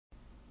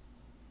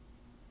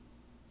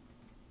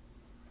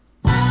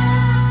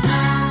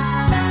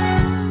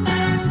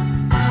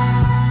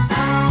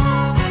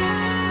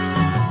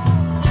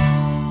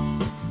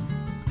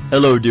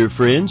Hello, dear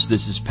friends.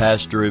 This is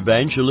Pastor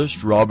Evangelist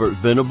Robert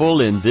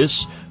Venable in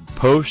this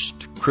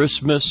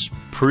post-Christmas,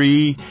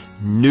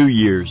 pre-New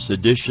Year's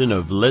edition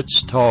of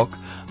Let's Talk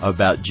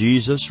About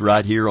Jesus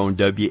right here on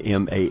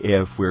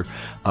WMAF. We're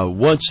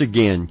once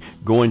again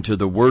going to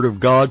the Word of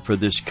God for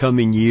this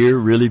coming year.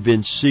 Really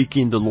been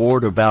seeking the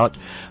Lord about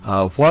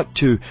what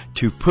to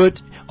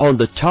put on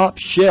the top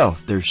shelf.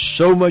 There's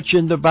so much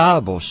in the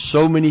Bible,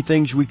 so many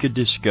things we could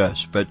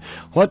discuss. But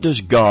what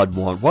does God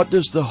want? What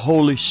does the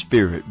Holy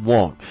Spirit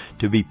want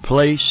to be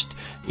placed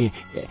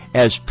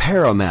as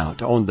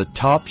paramount on the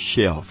top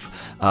shelf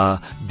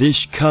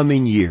this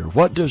coming year?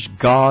 What does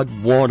God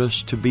want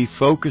us to be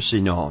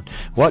focusing on?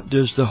 What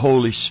does the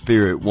Holy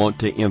Spirit want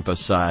to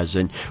emphasize?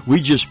 And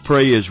we just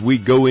pray as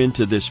we go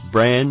into this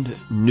brand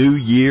new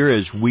year,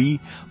 as we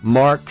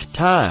mark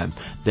time,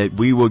 that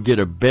we will get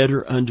a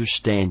better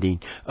understanding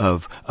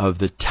of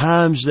the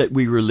times that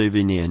we were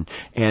living in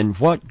and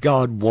what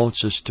God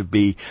wants us to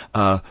be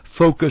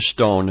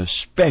focused on,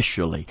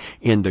 especially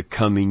in the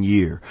coming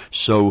year.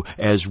 So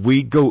as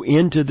we go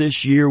into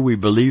this year, we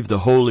believe the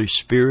Holy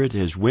Spirit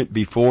has went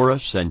before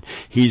us, and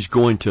He's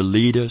going to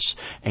lead us,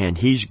 and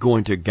He's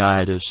going to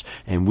guide us,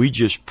 and we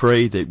just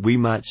pray that we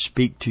might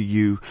speak to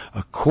you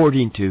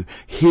according to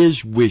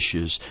His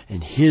wishes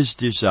and His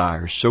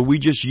desires. So we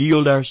just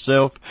yield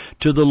ourselves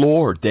to the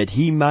Lord, that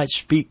He might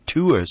speak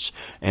to us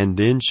and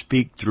then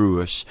speak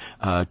through us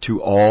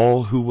to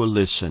all who will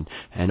listen.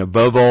 And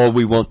above all,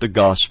 we want the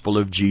gospel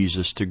of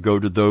Jesus to go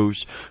to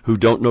those who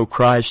don't know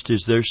Christ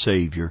as their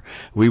Savior.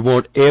 We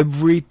want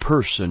every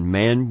person,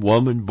 man,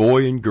 woman,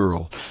 boy, and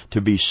girl,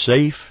 to be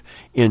safe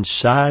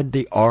inside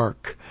the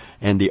ark.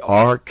 And the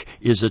ark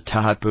is a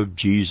type of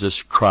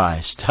Jesus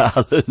Christ.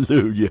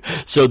 Hallelujah.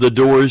 So the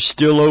door is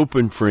still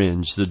open,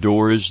 friends. The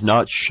door is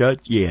not shut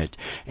yet.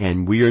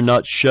 And we are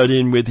not shut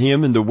in with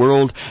Him, and the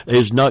world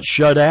is not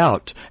shut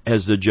out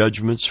as the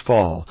judgments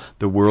fall.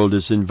 The world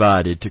is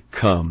invited to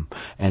come.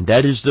 And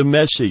that is the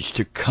message,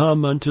 to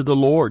come unto the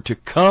Lord, to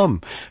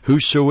come.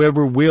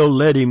 Whosoever will,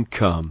 let him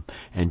come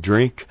and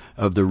drink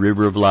of the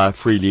river of life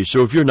freely.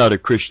 So if you're not a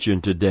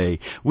Christian today,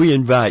 we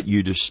invite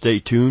you to stay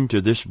tuned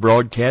to this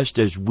broadcast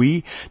as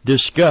we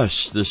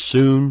discuss the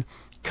soon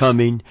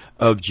coming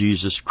of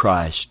Jesus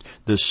Christ.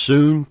 The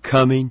soon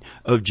coming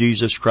of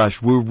Jesus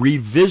Christ. We're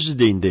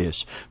revisiting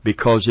this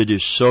because it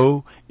is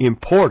so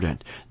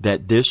important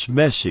that this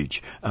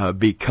message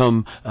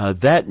become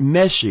that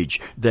message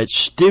that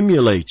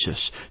stimulates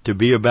us to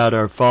be about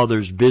our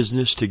Father's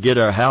business, to get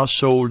our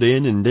household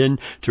in, and then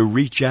to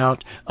reach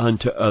out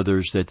unto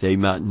others that they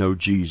might know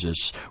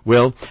Jesus.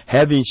 Well,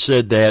 having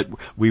said that,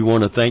 we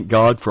want to thank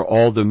God for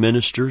all the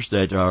ministers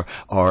that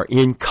are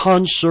in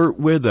concert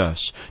with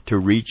us to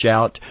reach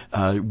out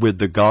with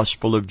the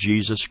gospel of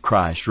Jesus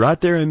Christ. Right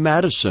there in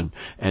Madison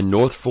and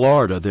North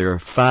Florida, there are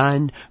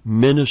fine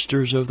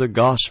ministers of the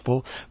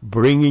gospel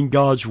bringing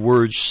God's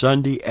Word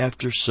Sunday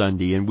after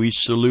Sunday, and we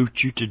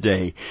salute you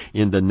today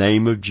in the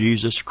name of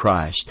Jesus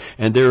Christ.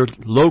 And there are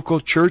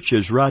local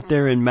churches right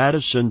there in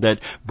Madison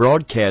that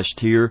broadcast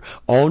here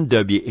on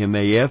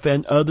WMAF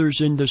and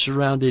others in the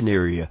surrounding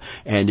area.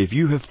 And if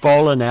you have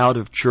fallen out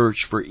of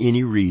church for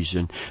any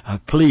reason,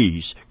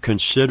 please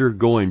consider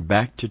going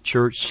back to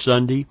church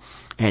Sunday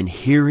and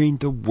hearing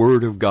the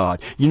Word of God.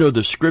 You know,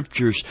 the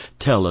Scriptures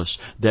tell us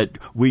that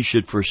we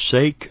should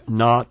forsake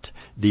not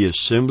the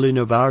assembling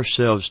of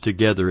ourselves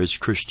together as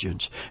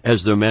Christians,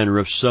 as the manner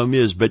of some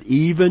is, but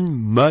even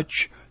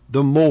much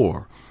the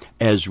more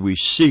as we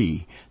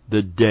see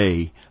the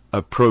day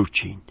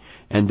approaching.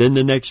 And then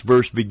the next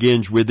verse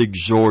begins with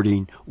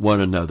exhorting one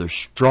another,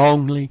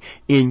 strongly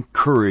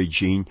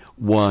encouraging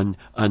one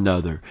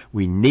another.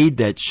 We need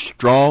that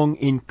strong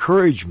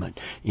encouragement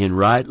in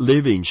right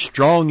living,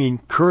 strong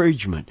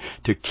encouragement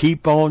to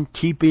keep on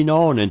keeping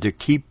on and to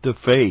keep the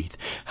faith,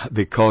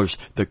 because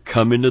the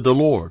coming of the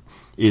Lord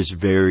is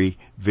very,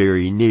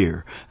 very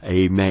near.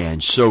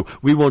 Amen. So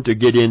we want to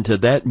get into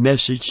that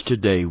message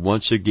today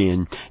once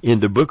again in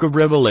the book of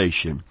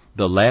Revelation,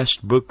 the last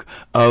book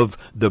of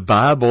the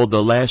Bible,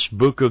 the last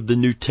book of the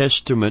New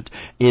Testament,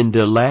 in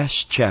the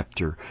last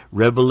chapter,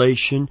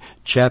 Revelation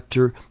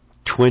chapter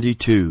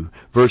 22,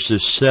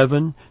 verses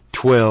 7,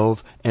 12,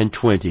 and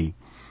 20.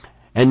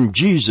 And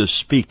Jesus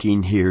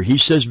speaking here, He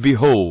says,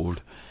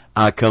 "Behold,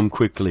 I come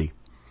quickly.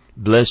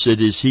 Blessed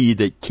is he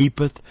that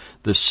keepeth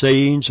the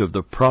sayings of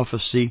the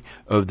prophecy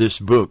of this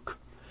book."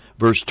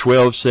 Verse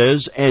 12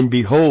 says, "And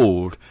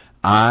behold,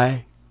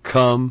 I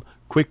come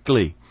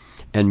quickly,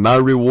 and my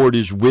reward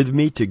is with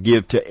me to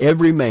give to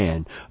every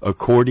man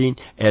according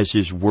as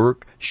his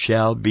work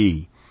shall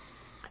be."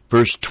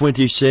 Verse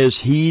 20 says,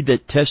 "He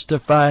that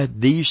testifieth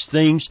these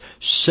things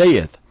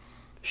saith,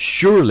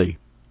 Surely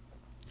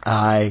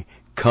I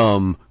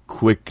come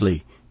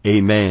quickly."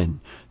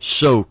 Amen.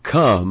 So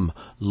come,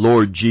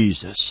 Lord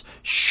Jesus.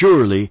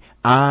 Surely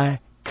I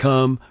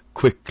come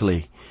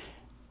quickly.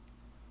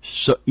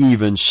 So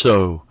even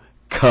so,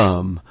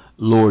 come,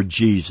 Lord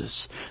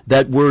Jesus.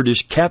 That word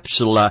is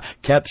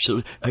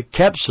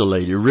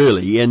encapsulated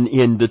really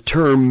in the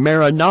term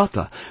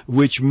Maranatha,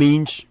 which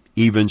means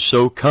Even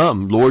so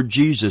come, Lord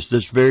Jesus.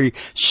 This very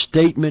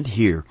statement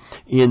here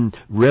in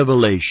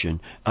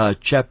Revelation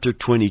chapter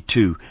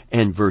 22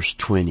 and verse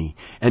 20.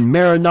 And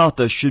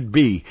Maranatha should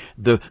be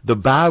the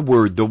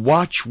byword, the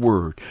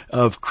watchword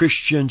of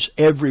Christians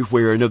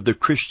everywhere and of the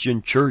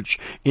Christian church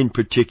in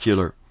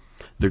particular.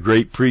 The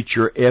great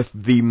preacher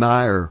F.V.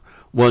 Meyer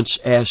once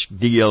asked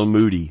D.L.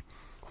 Moody,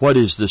 what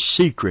is the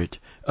secret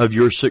of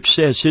your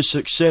success? His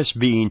success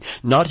being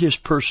not his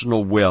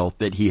personal wealth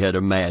that he had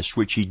amassed,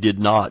 which he did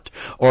not,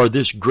 or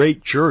this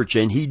great church,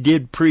 and he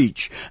did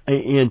preach.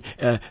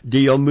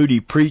 D.L.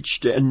 Moody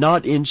preached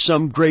not in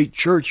some great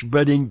church,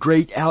 but in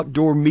great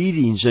outdoor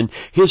meetings, and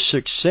his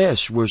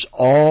success was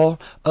all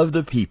of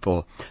the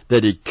people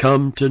that had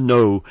come to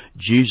know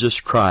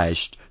Jesus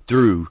Christ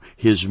through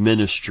his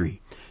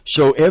ministry.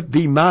 So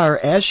F.B. Meyer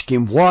asked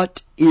him,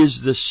 what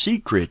is the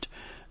secret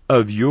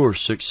of your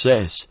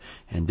success?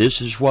 And this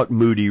is what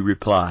Moody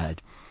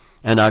replied,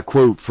 and I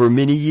quote, for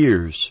many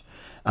years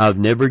I've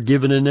never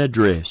given an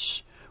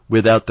address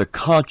without the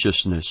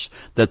consciousness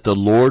that the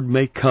Lord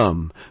may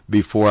come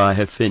before I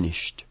have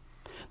finished.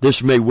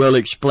 This may well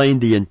explain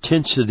the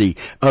intensity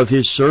of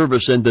his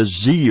service and the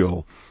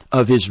zeal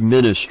of his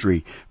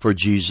ministry for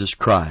Jesus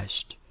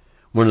Christ.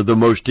 One of the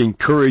most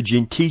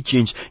encouraging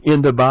teachings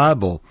in the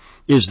Bible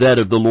is that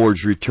of the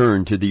Lord's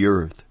return to the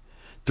earth.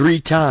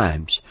 3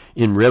 times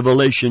in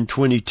Revelation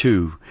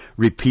 22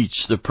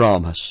 repeats the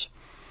promise.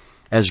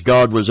 As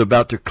God was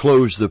about to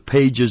close the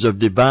pages of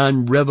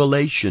divine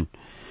revelation,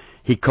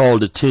 He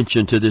called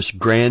attention to this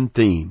grand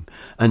theme,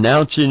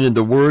 announcing in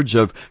the words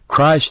of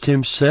Christ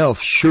Himself,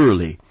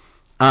 surely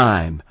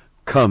I'm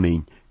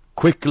coming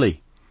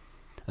quickly.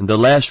 And the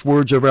last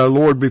words of our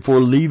Lord before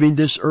leaving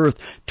this earth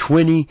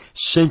 20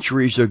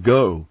 centuries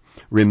ago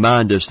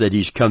remind us that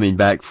He's coming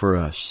back for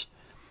us.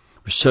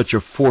 With such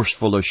a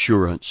forceful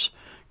assurance,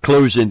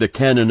 closing the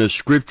canon of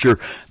Scripture,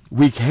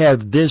 we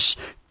have this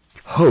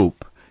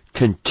hope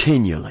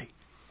continually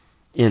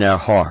in our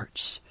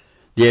hearts.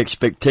 The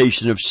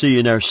expectation of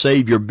seeing our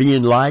Savior,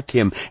 being like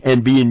Him,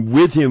 and being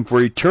with Him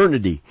for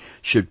eternity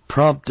should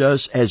prompt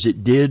us, as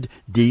it did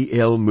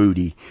D.L.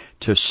 Moody,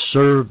 to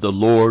serve the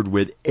Lord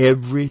with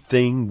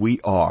everything we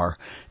are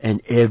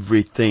and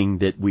everything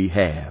that we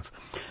have.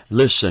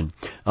 Listen,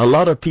 a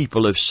lot of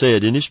people have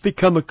said, and it's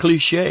become a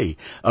cliche,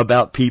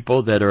 about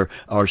people that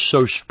are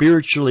so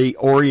spiritually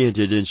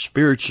oriented and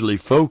spiritually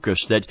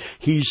focused that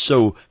he's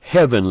so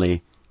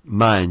heavenly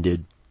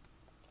minded.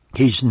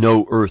 He's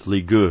no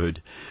earthly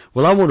good.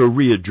 Well, I want to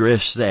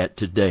readdress that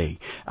today.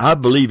 I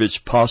believe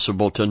it's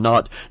possible to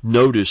not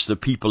notice the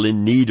people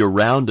in need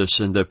around us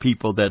and the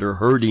people that are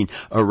hurting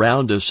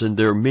around us, and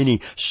there are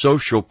many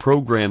social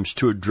programs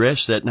to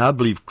address that, and I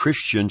believe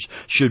Christians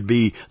should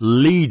be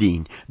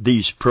leading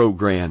these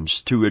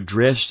programs to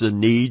address the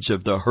needs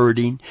of the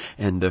hurting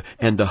and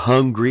the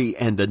hungry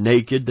and the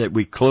naked, that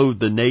we clothe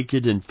the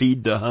naked and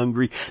feed the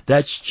hungry.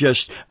 That's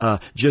just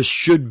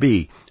should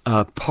be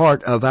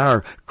part of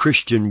our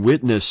Christian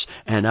witness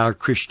and our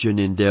Christian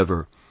endeavor.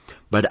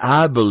 But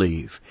I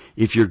believe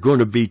if you're going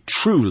to be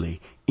truly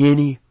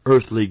any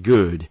earthly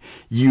good,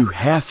 you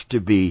have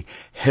to be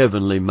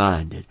heavenly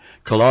minded.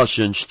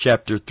 Colossians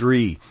chapter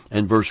 3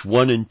 and verse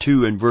 1 and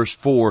 2 and verse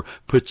 4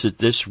 puts it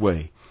this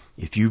way.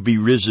 If you be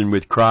risen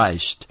with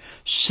Christ,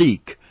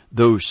 seek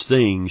those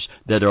things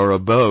that are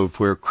above,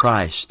 where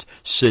Christ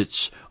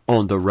sits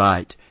on the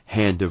right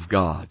hand of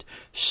God.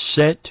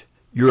 Set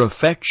your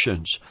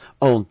affections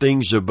on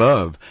things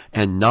above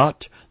and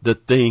not the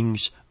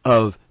things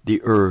of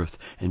the earth.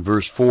 And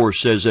verse 4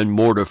 says, and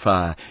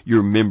mortify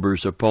your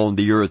members upon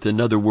the earth.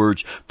 In other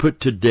words, put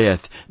to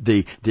death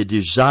the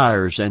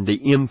desires and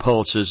the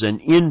impulses and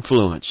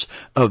influence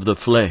of the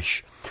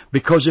flesh.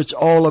 Because it's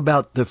all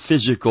about the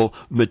physical,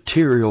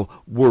 material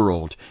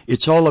world.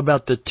 It's all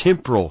about the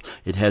temporal.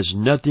 It has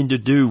nothing to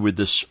do with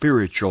the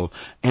spiritual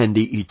and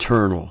the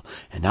eternal.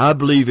 And I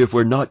believe if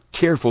we're not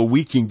careful,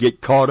 we can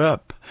get caught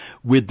up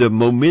with the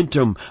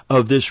momentum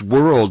of this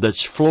world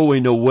that's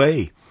flowing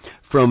away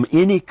from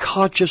any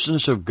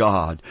consciousness of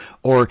God,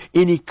 or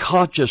any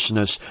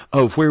consciousness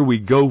of where we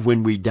go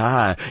when we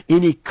die,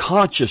 any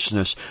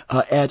consciousness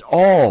at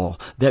all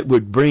that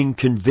would bring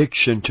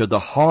conviction to the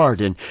heart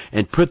and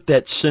put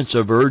that sense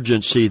of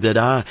urgency that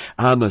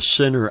I'm a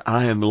sinner,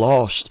 I am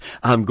lost,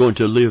 I'm going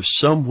to live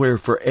somewhere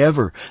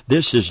forever.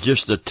 This is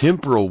just a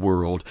temporal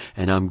world,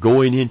 and I'm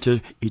going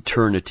into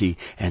eternity,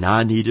 and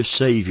I need a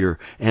Savior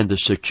and the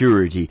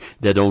security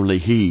that only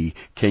He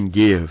can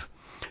give.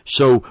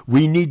 So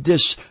we need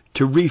this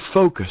to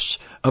refocus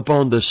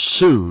upon the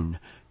soon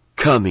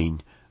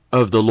coming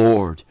of the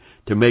Lord,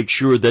 to make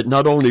sure that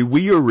not only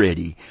we are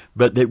ready,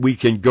 but that we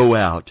can go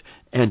out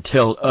and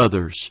tell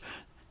others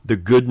the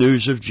good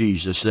news of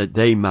Jesus, that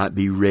they might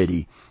be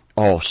ready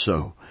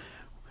also.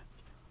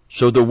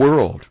 So the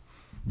world,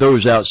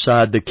 those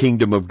outside the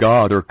kingdom of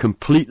God, are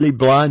completely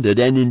blinded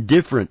and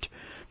indifferent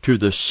to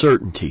the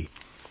certainty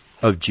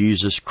of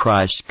Jesus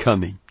Christ's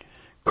coming.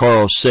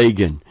 Carl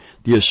Sagan,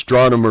 the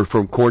astronomer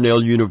from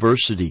Cornell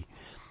University,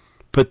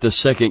 put the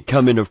second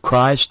coming of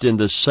Christ in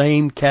the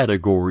same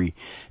category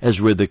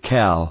as with the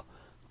cow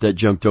that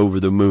jumped over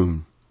the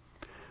moon.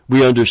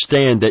 We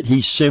understand that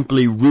he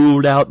simply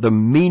ruled out the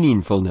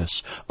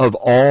meaningfulness of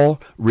all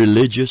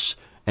religious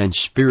and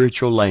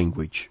spiritual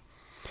language.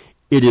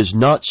 It is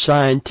not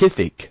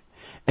scientific,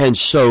 and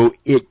so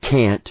it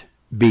can't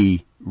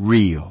be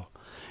real.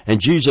 And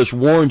Jesus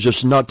warns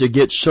us not to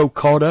get so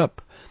caught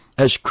up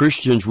as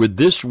Christians with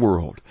this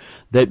world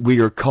that we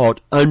are caught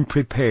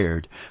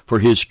unprepared for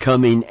his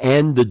coming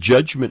and the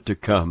judgment to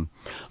come.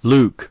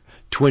 Luke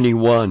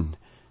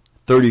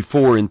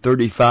 21:34 and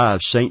 35,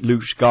 St.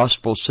 Luke's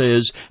Gospel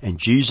says, "And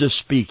Jesus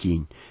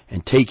speaking,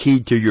 and take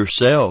heed to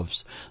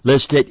yourselves,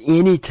 lest at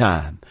any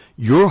time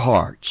your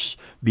hearts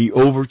be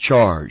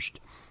overcharged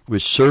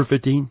with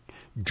surfeiting,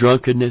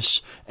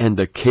 drunkenness, and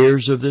the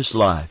cares of this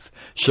life,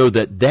 so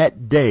that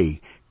that day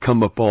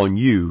come upon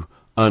you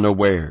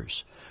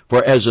unawares.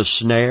 For as a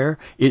snare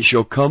it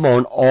shall come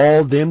on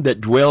all them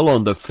that dwell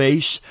on the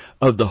face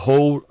of the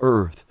whole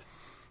earth."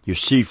 You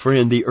see,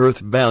 friend, the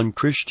earthbound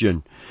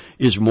Christian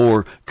is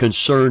more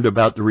concerned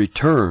about the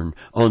return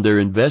on their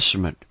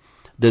investment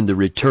than the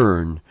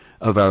return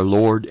of our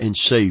Lord and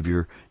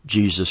Savior,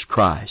 Jesus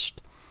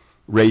Christ.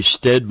 Ray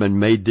Stedman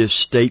made this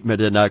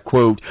statement, and I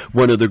quote,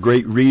 "One of the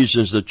great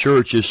reasons the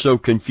church is so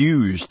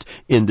confused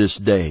in this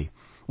day,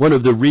 one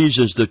of the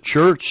reasons the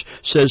church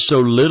says so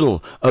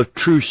little of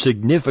true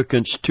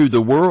significance to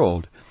the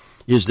world,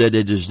 is that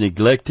it is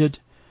neglected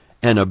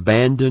and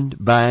abandoned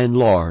by and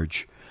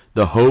large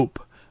the hope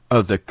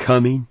of the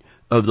coming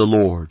of the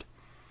Lord.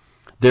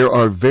 There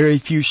are very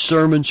few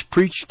sermons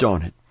preached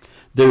on it.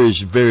 There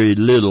is very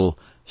little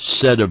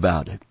said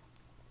about it.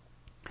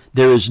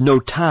 There is no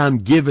time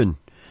given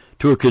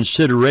to a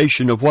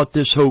consideration of what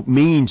this hope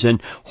means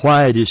and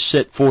why it is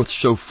set forth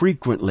so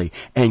frequently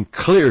and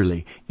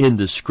clearly in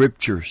the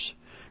Scriptures.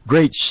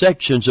 Great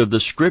sections of the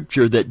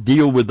Scripture that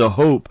deal with the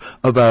hope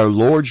of our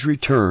Lord's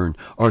return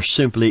are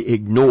simply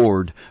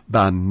ignored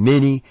by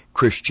many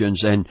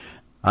Christians, and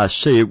I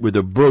say it with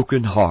a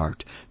broken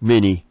heart,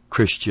 many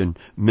Christian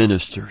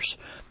ministers.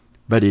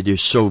 But it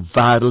is so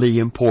vitally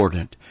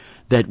important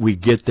that we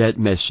get that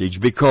message,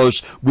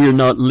 because we're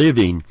not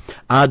living,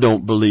 I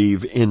don't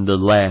believe, in the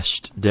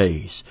last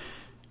days.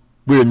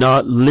 We're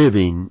not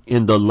living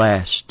in the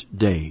last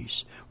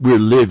days. We're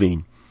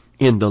living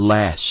in the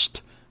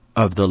last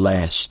of the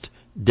last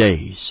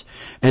days.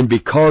 And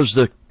because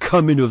the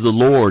coming of the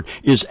Lord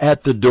is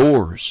at the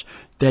doors,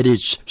 that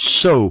it's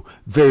so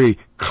very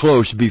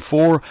close.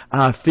 Before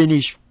I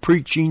finish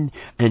preaching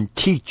and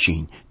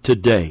teaching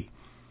today,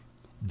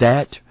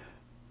 that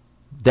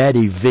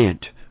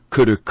event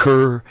could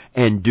occur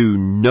and do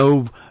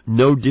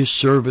no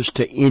disservice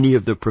to any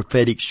of the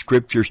prophetic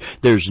Scriptures.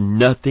 There's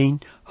nothing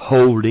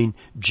holding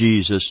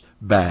Jesus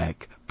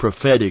back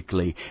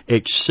prophetically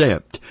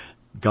except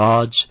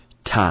God's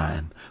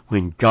time.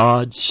 When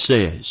God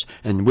says,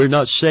 and we're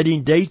not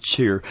setting dates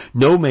here,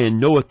 "No man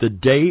knoweth the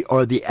day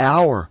or the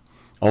hour,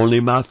 only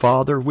my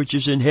Father which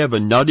is in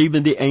heaven," not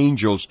even the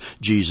angels,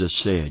 Jesus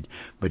said.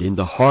 But in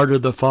the heart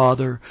of the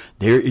Father,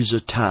 there is a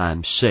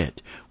time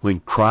set when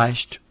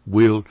Christ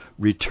will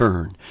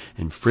return.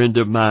 And friend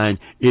of mine,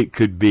 it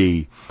could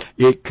be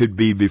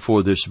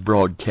before this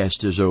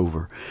broadcast is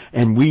over.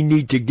 And we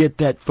need to get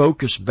that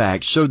focus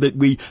back so that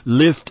we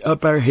lift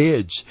up our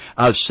heads.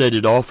 I've said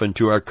it often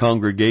to our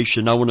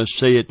congregation. I want to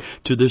say it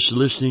to this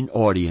listening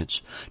audience.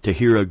 To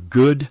hear a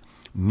good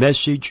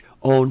message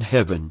on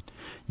heaven,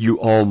 you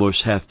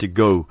almost have to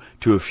go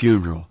to a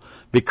funeral,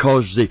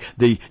 because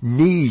the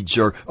needs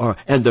are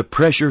and the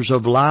pressures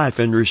of life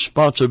and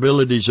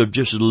responsibilities of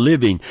just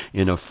living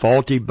in a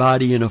faulty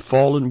body in a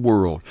fallen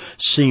world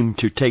seem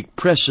to take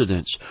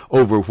precedence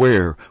over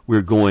where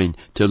we're going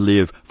to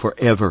live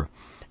forever.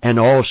 And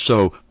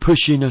also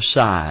pushing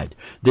aside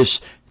this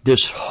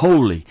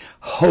holy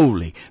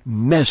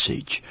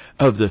message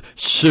of the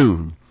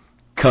soon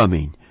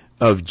coming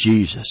of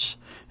Jesus.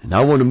 And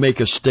I want to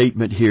make a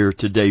statement here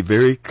today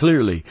very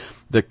clearly.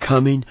 The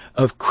coming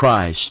of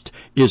Christ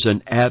is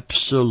an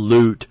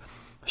absolute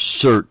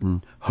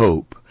certain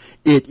hope.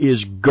 It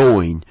is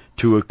going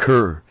to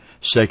occur.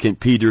 2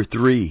 Peter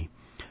 3,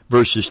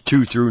 verses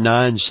 2 through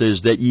 9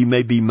 says, "That ye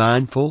may be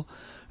mindful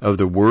of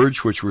the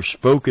words which were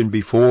spoken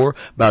before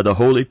by the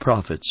holy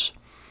prophets,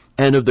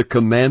 and of the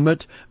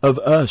commandment of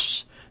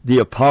us, the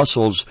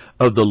apostles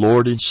of the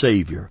Lord and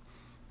Savior,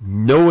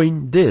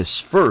 knowing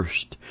this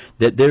first,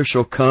 that there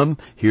shall come,"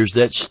 here's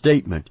that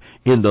statement,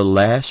 "in the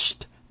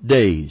last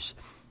days,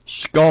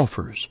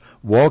 scoffers,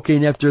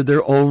 walking after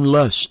their own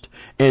lust,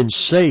 and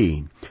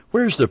saying,"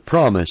 where's the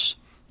promise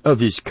of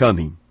His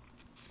coming?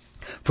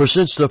 "For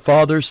since the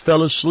fathers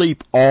fell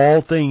asleep,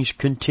 all things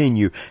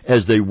continue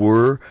as they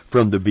were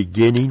from the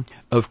beginning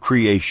of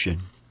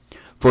creation.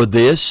 For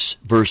this,"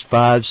 verse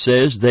 5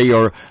 says, "they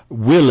are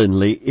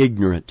willingly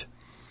ignorant,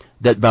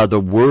 that by the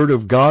word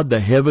of God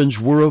the heavens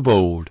were of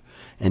old,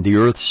 and the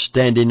earth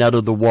standing out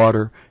of the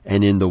water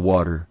and in the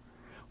water,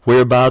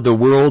 whereby the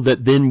world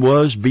that then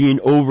was, being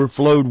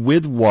overflowed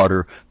with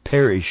water,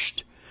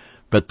 perished.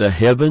 But the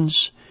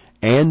heavens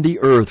and the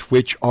earth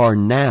which are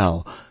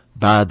now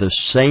by the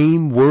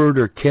same word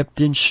are kept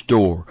in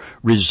store,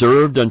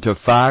 reserved unto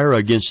fire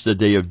against the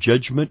day of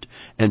judgment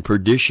and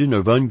perdition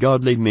of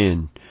ungodly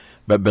men.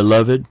 But,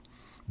 beloved,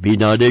 be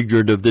not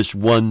ignorant of this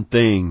one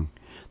thing,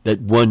 that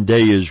one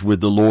day is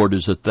with the Lord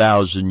as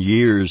 1,000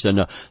 years, and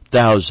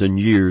 1,000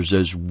 years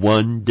as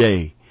one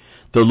day.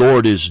 The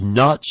Lord is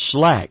not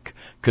slack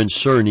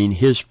concerning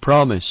His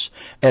promise,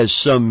 as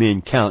some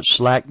men count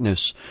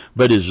slackness,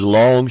 but is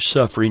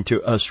long-suffering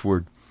to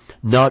usward,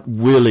 not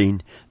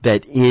willing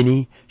that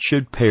any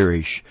should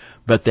perish,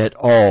 but that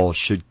all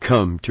should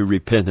come to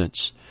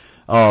repentance.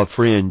 Ah,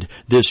 friend,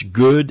 this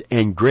good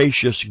and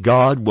gracious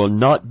God will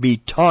not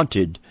be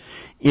taunted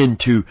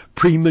into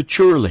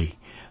prematurely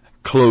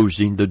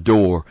closing the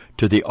door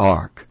to the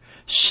ark,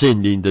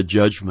 sending the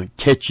judgment,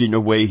 catching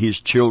away His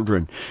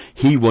children.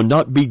 He will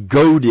not be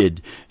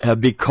goaded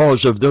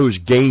because of those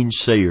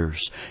gainsayers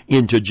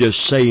into just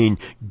saying,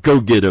 go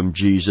get 'em,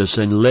 Jesus,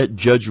 and let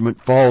judgment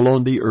fall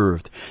on the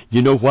earth.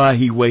 You know why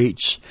He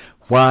waits?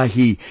 Why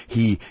He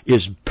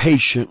is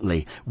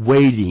patiently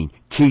waiting,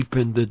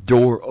 keeping the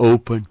door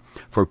open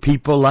for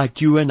people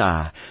like you and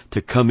I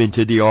to come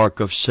into the ark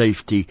of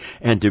safety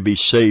and to be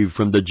saved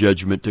from the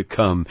judgment to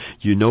come.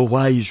 You know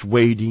why He's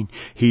waiting?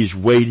 He's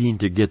waiting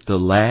to get the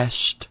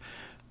last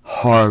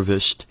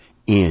harvest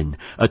in.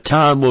 A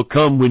time will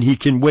come when He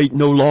can wait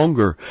no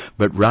longer,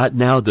 but right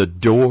now the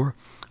door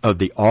of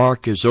the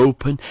ark is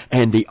open,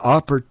 and the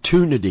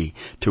opportunity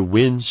to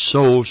win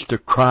souls to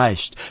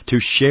Christ, to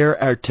share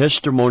our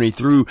testimony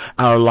through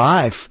our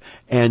life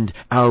and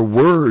our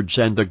words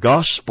and the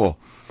gospel,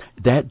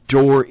 that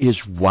door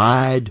is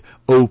wide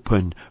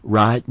open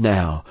right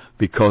now,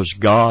 because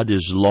God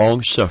is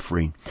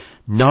long-suffering,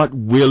 not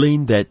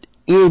willing that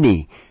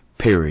any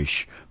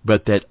perish,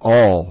 but that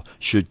all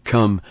should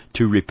come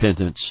to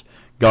repentance.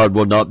 God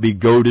will not be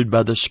goaded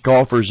by the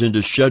scoffers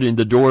into shutting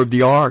the door of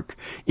the ark.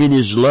 In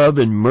His love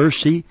and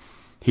mercy,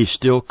 He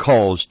still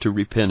calls to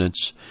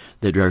repentance,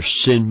 that our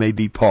sin may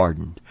be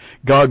pardoned.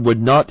 God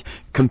would not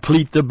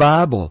complete the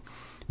Bible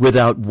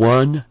without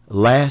one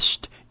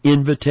last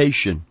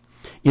invitation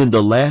in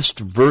the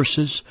last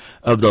verses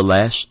of the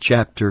last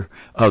chapter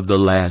of the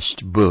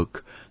last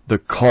book. The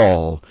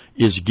call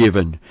is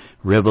given.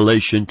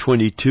 Revelation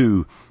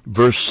 22,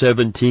 verse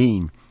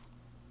 17.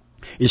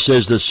 It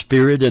says, the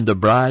Spirit and the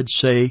bride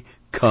say,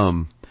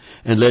 come.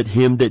 And let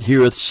him that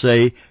heareth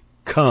say,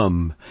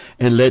 come.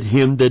 And let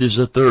him that is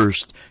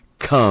athirst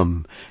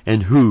come.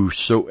 And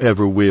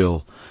whosoever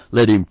will,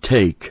 let him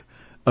take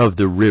of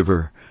the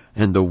river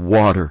and the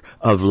water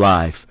of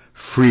life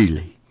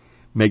freely.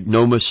 Make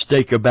no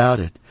mistake about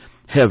it.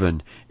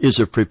 Heaven is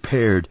a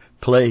prepared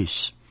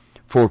place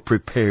for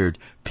prepared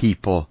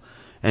people.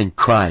 And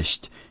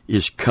Christ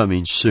is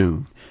coming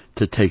soon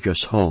to take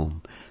us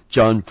home.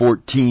 John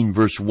 14,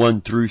 verse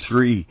 1 through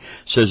 3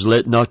 says,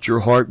 let not your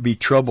heart be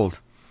troubled.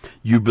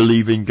 You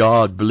believe in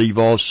God, believe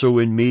also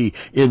in me.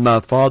 In my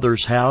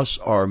Father's house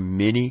are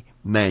many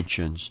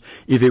mansions.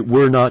 If it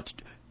were not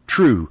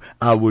true,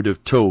 I would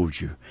have told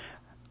you.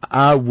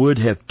 I would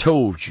have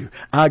told you.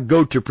 I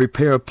go to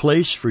prepare a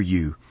place for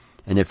you.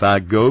 And if I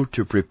go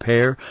to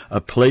prepare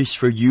a place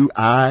for you,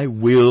 I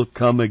will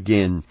come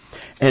again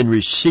and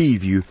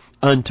receive you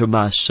unto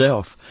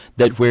myself,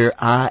 that where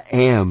I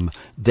am,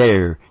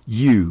 there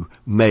you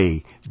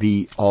may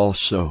be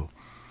also.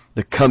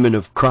 The coming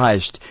of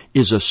Christ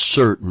is a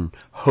certain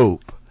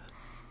hope.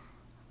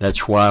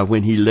 That's why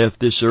when He left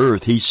this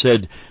earth, He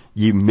said,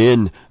 ye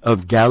men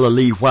of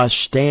Galilee, why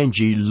stand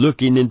ye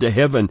looking into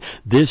heaven?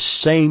 This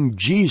same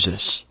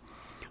Jesus,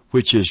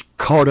 which is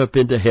caught up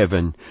into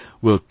heaven,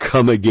 will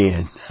come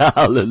again.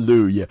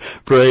 Hallelujah.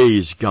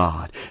 Praise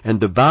God. And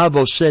the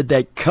Bible said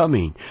that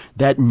coming,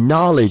 that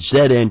knowledge,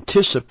 that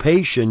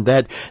anticipation,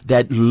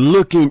 that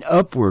looking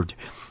upward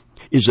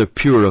is a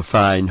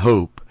purifying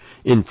hope.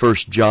 In 1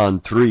 John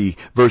 3,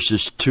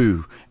 verses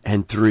 2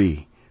 and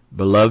 3.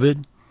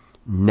 Beloved,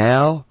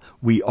 now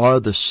we are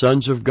the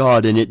sons of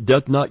God, and it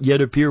doth not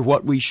yet appear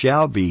what we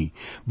shall be.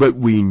 But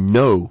we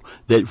know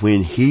that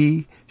when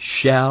He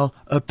shall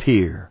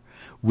appear,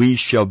 we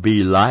shall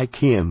be like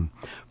Him,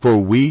 for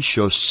we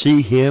shall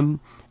see Him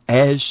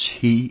as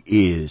He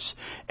is.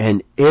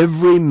 And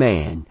every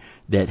man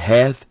that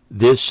hath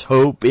this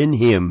hope in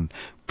Him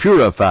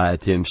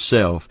purifieth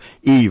himself,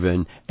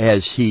 even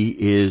as He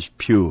is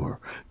pure.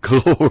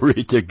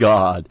 Glory to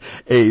God.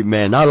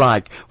 Amen. I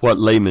like what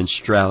Lehman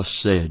Strauss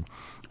said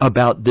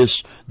about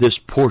this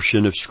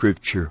portion of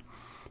Scripture.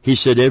 He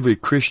said, every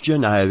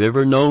Christian I have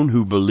ever known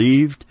who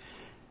believed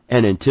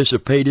and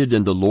anticipated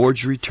in the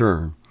Lord's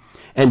return,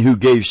 and who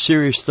gave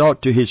serious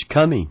thought to His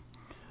coming,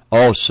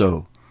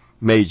 also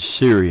made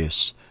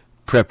serious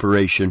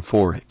preparation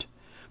for it.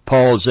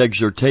 Paul's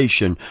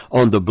exhortation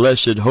on the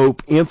blessed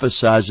hope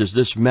emphasizes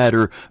this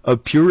matter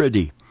of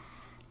purity.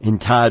 In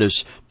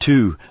Titus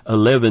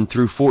 2:11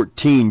 through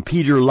 14,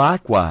 Peter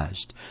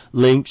likewise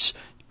links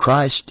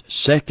Christ's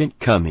second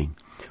coming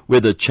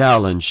with a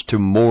challenge to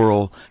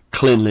moral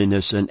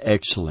cleanliness and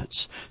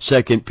excellence.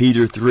 2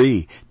 Peter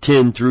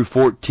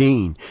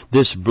 3:10-14.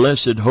 This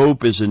blessed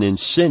hope is an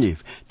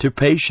incentive to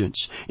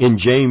patience. In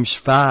James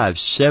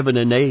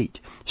 5:7-8,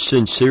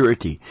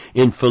 sincerity.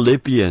 In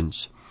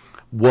Philippians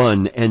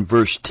 1 and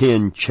verse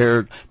 10,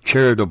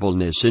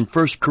 charitableness. In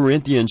 1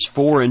 Corinthians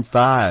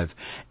 4-5,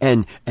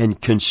 and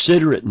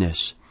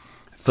considerateness.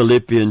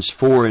 Philippians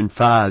 4 and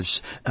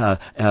 5's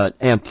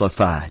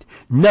amplified.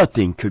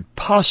 Nothing could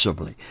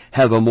possibly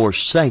have a more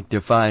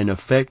sanctifying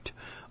effect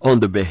on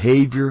the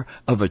behavior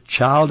of a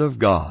child of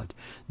God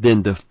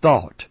than the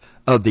thought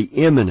of the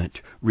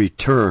imminent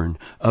return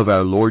of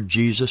our Lord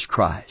Jesus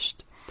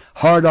Christ.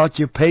 Hard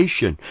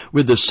occupation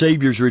with the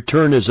Savior's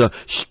return is a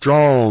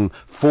strong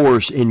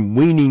force in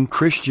weaning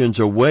Christians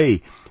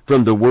away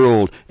from the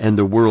world and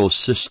the world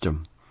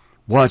system.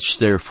 Watch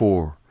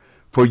therefore,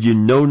 for you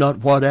know not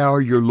what hour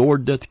your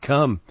Lord doth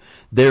come.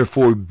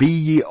 Therefore be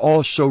ye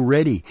also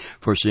ready,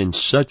 for in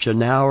such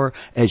an hour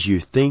as you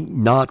think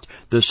not,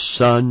 the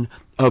Son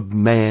of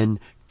Man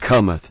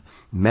cometh.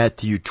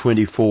 Matthew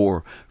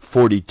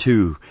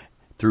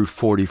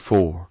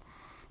 24:42-44.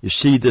 You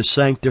see, the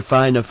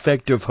sanctifying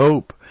effect of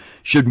hope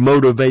should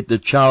motivate the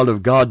child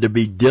of God to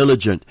be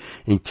diligent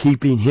in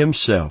keeping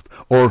himself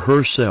or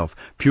herself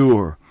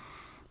pure,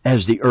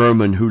 as the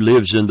ermine who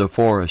lives in the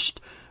forest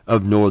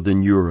of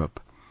northern Europe.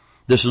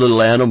 This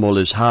little animal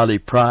is highly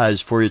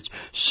prized for its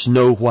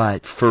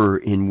snow-white fur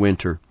in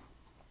winter.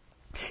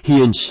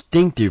 He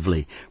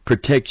instinctively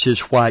protects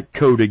his white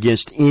coat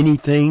against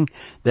anything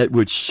that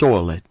would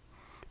soil it.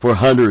 For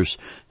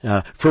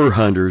fur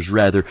hunters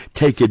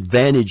take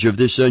advantage of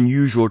this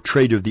unusual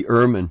trait of the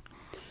ermine.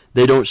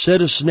 They don't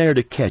set a snare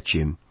to catch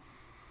him,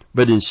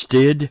 but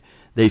instead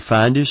they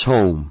find his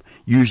home,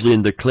 usually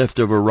in the cleft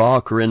of a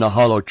rock or in a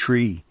hollow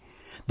tree.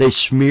 They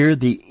smear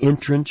the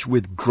entrance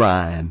with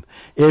grime,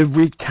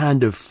 every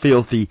kind of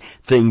filthy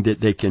thing that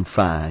they can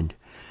find.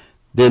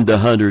 Then the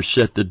hunters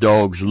set the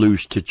dogs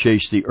loose to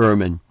chase the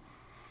ermine.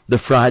 The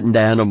frightened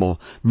animal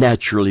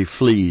naturally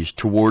flees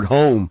toward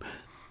home,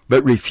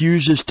 but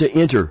refuses to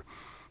enter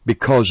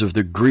because of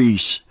the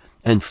grease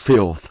and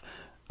filth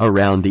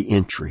around the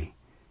entry.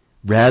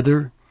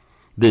 Rather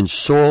than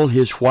soil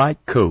his white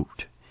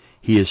coat,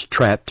 he is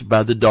trapped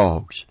by the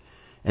dogs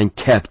and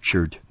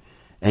captured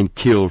and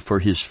killed for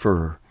his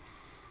fur,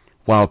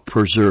 while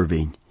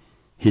preserving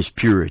his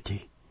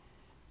purity.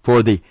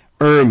 For the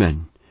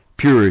ermine,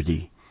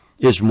 purity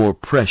is more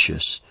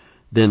precious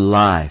than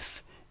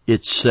life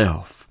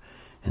itself.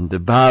 And the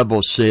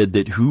Bible said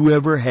that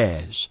whoever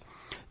has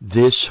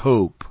this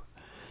hope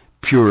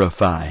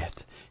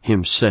purifieth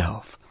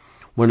himself.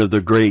 One of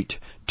the great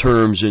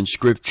terms in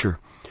Scripture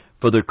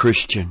for the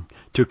Christian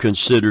to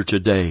consider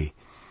today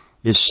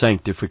is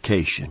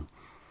sanctification,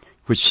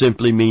 which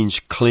simply means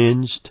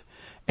cleansed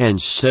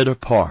and set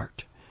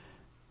apart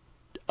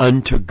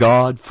unto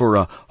God for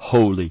a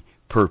holy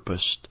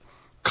purpose.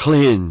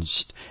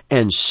 Cleansed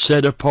and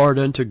set apart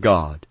unto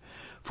God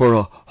for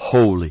a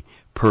holy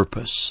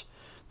purpose.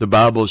 The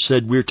Bible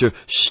said we're to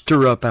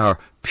stir up our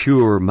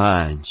pure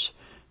minds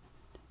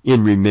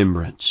in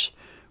remembrance.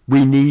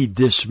 We need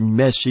this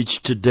message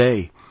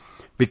today,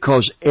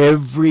 because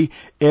every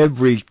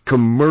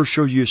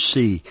commercial you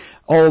see,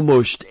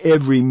 almost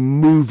every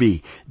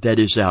movie that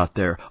is out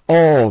there,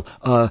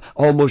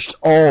 almost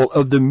all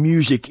of the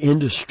music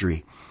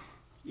industry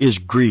is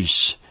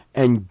grease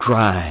and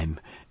grime,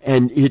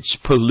 and it's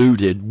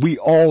polluted. We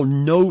all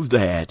know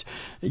that.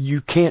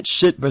 You can't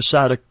sit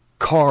beside a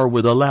car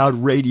with a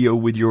loud radio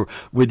with your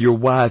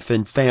wife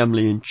and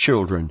family and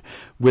children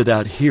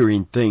without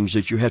hearing things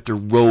that you have to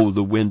roll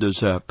the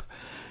windows up.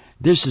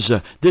 This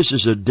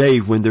is a day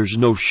when there's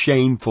no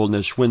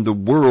shamefulness, when the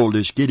world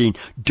is getting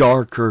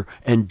darker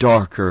and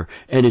darker,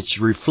 and it's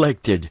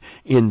reflected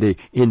in the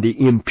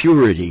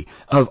impurity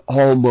of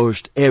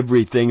almost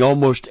everything.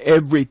 Almost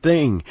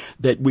everything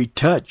that we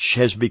touch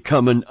has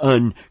become an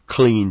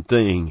unclean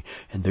thing.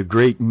 And the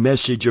great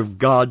message of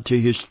God to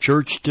His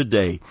church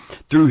today,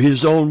 through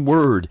His own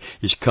word,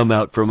 is come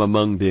out from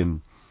among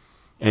them.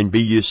 And be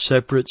ye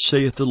separate,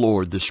 saith the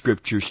Lord, the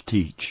Scriptures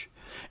teach,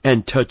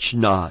 and touch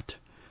not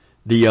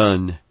the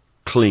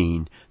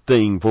unclean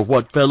thing. For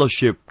what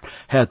fellowship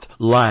hath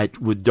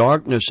light with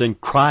darkness,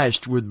 and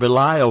Christ with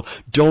Belial?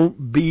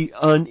 Don't be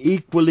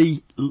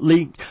unequally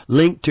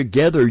linked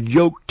together,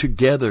 yoked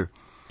together.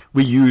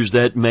 We use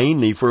that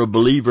mainly for a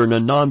believer and a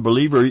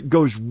non-believer. It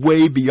goes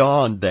way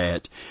beyond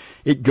that.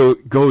 It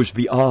goes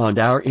beyond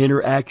our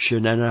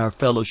interaction and our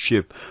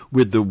fellowship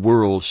with the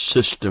world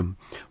system.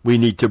 We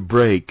need to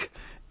break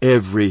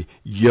every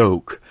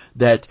yoke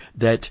that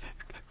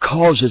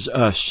causes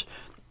us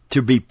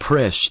to be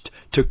pressed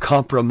to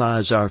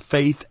compromise our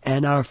faith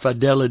and our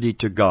fidelity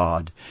to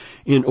God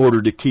in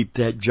order to keep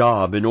that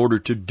job, in order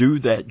to do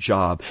that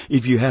job.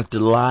 If you have to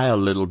lie a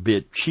little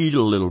bit, cheat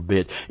a little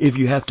bit, if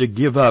you have to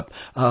give up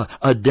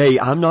a day.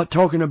 I'm not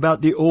talking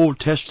about the Old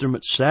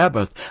Testament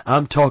Sabbath.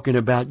 I'm talking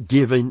about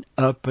giving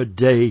up a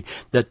day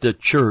that the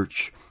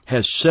church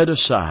has set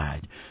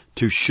aside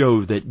to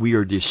show that we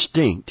are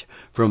distinct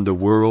from the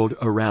world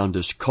around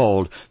us,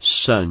 called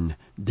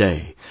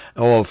Sunday.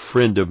 Oh,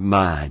 friend of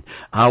mine,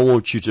 I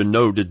want you to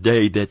know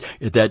today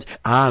that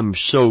I'm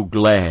so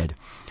glad.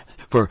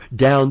 For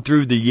down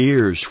through the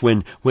years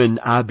when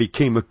I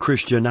became a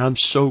Christian, I'm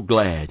so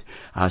glad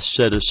I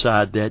set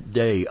aside that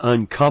day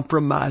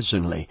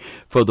uncompromisingly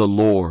for the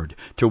Lord,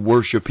 to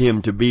worship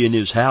Him, to be in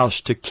His house,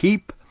 to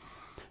keep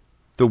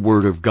the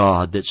Word of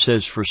God that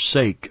says,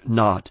 forsake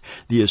not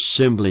the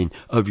assembling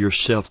of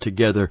yourself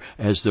together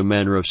as the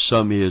manner of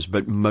some is,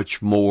 but much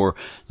more.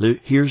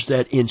 Here's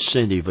that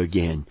incentive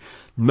again.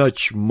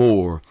 Much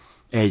more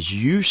as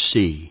you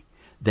see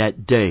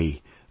that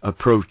day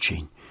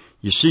approaching.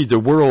 You see, the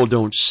world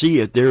don't see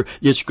it.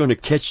 It's going to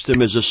catch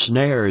them as a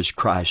snare, as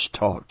Christ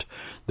taught.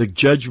 The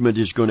judgment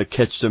is going to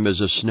catch them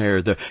as a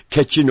snare. The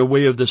catching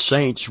away of the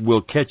saints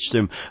will catch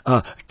them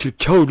to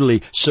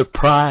totally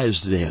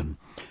surprise them.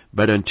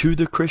 But unto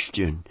the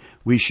Christian,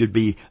 we should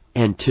be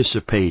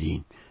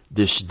anticipating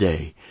this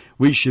day.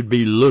 We should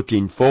be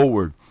looking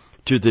forward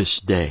to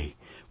this day.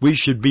 We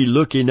should be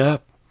looking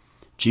up.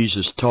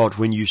 Jesus taught,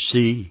 when you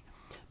see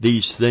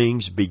these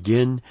things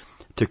begin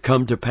to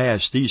come to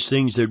pass, these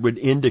things that would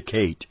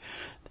indicate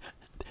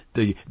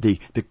the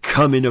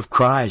coming of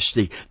Christ,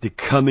 the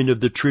coming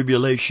of the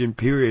tribulation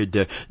period,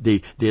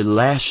 the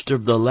last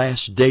of the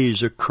last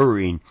days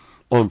occurring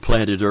on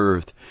planet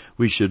Earth,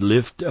 we should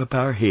lift up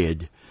our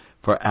head,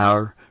 for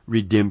our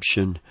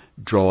redemption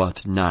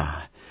draweth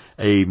nigh.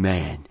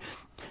 Amen.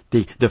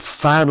 The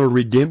final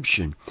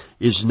redemption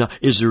is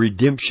the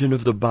redemption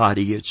of the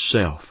body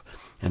itself.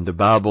 And the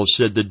Bible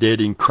said the dead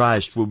in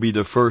Christ will be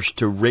the first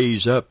to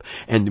raise up,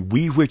 and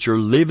we which are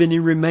living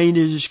and remain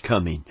in His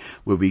coming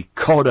will be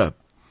caught up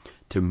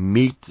to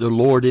meet the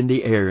Lord in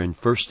the air in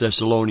 1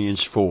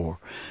 Thessalonians 4.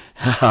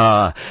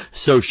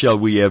 So shall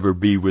we ever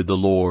be with the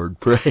Lord.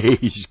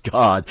 Praise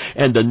God.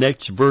 And the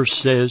next verse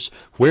says,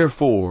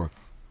 wherefore,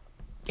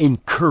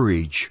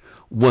 encourage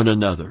one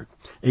another,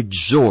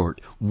 exhort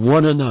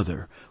one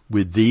another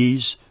with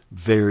these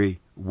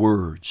very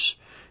words.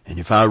 And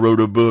if I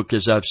wrote a book,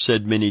 as I've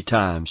said many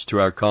times to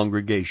our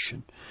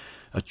congregation,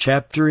 a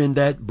chapter in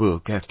that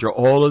book, after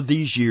all of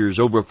these years,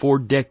 over 4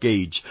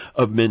 decades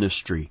of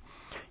ministry,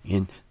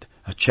 in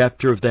a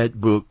chapter of that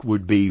book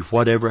would be,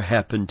 whatever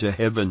happened to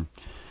heaven?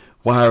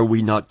 Why are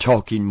we not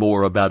talking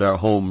more about our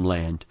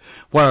homeland?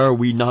 Why are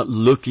we not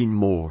looking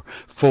more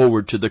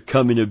forward to the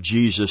coming of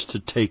Jesus to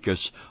take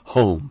us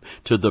home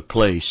to the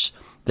place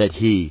that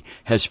He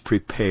has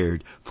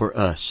prepared for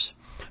us?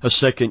 A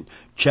second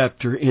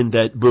chapter in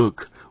that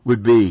book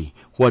would be,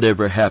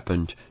 whatever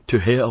happened to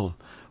hell?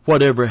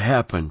 Whatever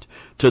happened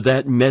to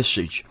that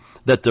message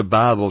that the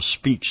Bible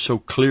speaks so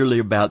clearly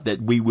about,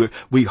 that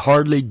we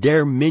hardly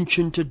dare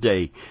mention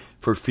today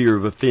for fear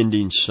of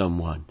offending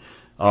someone?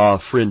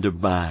 Ah, friend of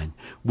mine,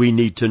 we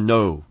need to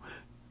know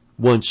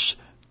once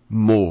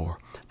more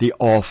the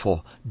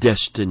awful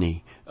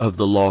destiny of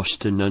the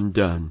lost and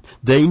undone.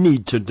 They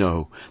need to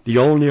know the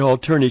only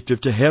alternative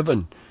to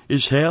heaven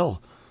is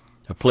hell,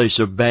 a place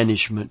of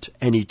banishment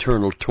and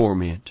eternal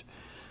torment.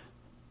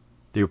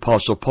 The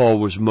Apostle Paul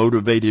was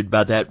motivated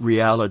by that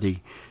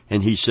reality,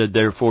 and he said,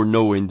 therefore,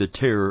 knowing the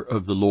terror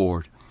of the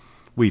Lord,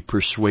 we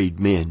persuade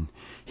men.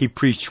 He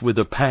preached with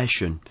a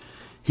passion.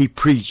 He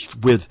preached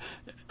with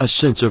a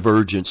sense of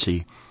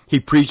urgency. He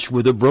preached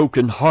with a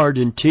broken heart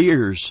and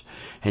tears.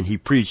 And he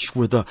preached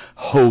with a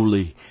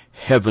holy,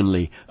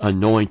 heavenly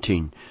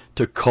anointing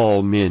to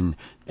call men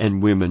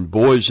and women,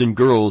 boys and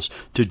girls,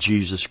 to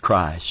Jesus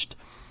Christ.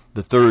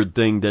 The third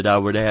thing that I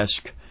would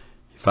ask,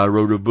 if I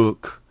wrote a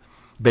book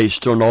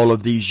based on all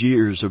of these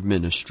years of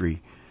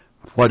ministry,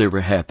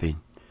 whatever happened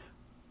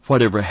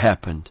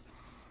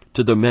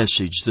to the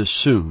message, the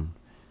soon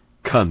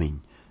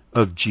coming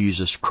of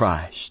Jesus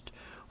Christ?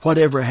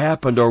 Whatever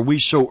happened? Are we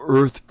so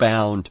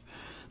earthbound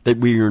that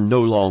we are no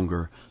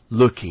longer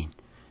looking,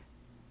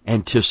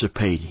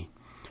 anticipating,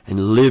 and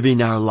living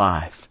our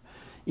life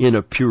in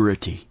a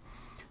purity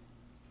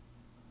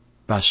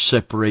by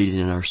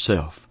separating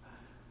ourselves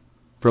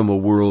from a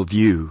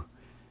worldview,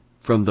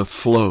 from the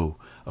flow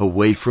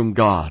away from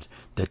God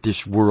that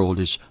this world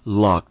is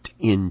locked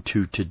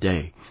into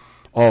today?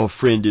 Oh,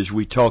 friend, as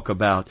we talk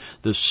about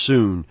the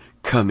soon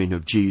coming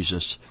of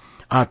Jesus,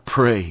 I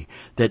pray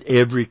that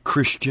every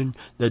Christian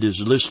that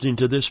is listening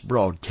to this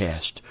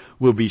broadcast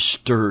will be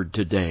stirred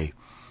today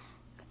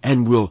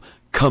and will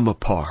come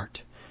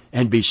apart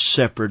and be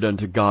separate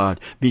unto God,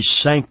 be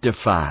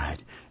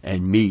sanctified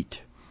and meet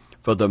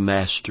for the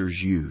Master's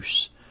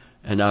use.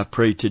 And I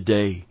pray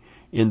today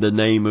in the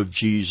name of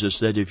Jesus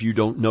that if you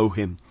don't know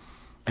Him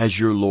as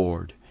your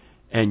Lord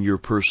and your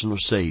personal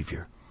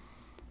Savior,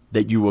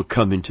 that you will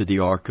come into the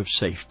ark of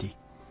safety.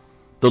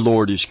 The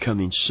Lord is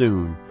coming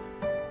soon.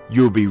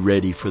 You'll be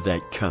ready for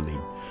that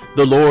coming.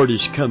 The Lord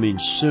is coming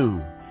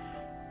soon.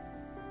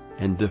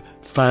 And the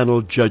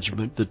final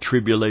judgment, the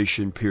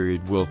tribulation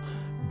period, will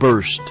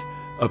burst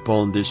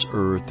upon this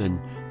earth and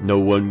no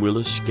one will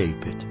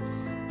escape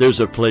it. There's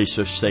a place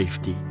of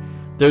safety.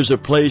 There's a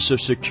place of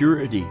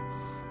security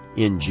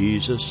in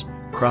Jesus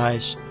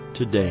Christ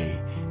today.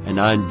 And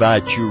I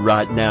invite you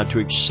right now to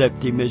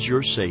accept Him as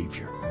your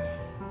Savior.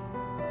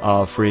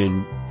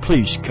 Friend,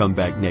 please come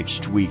back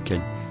next week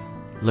and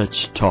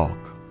let's talk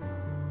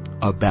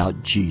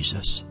about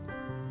Jesus.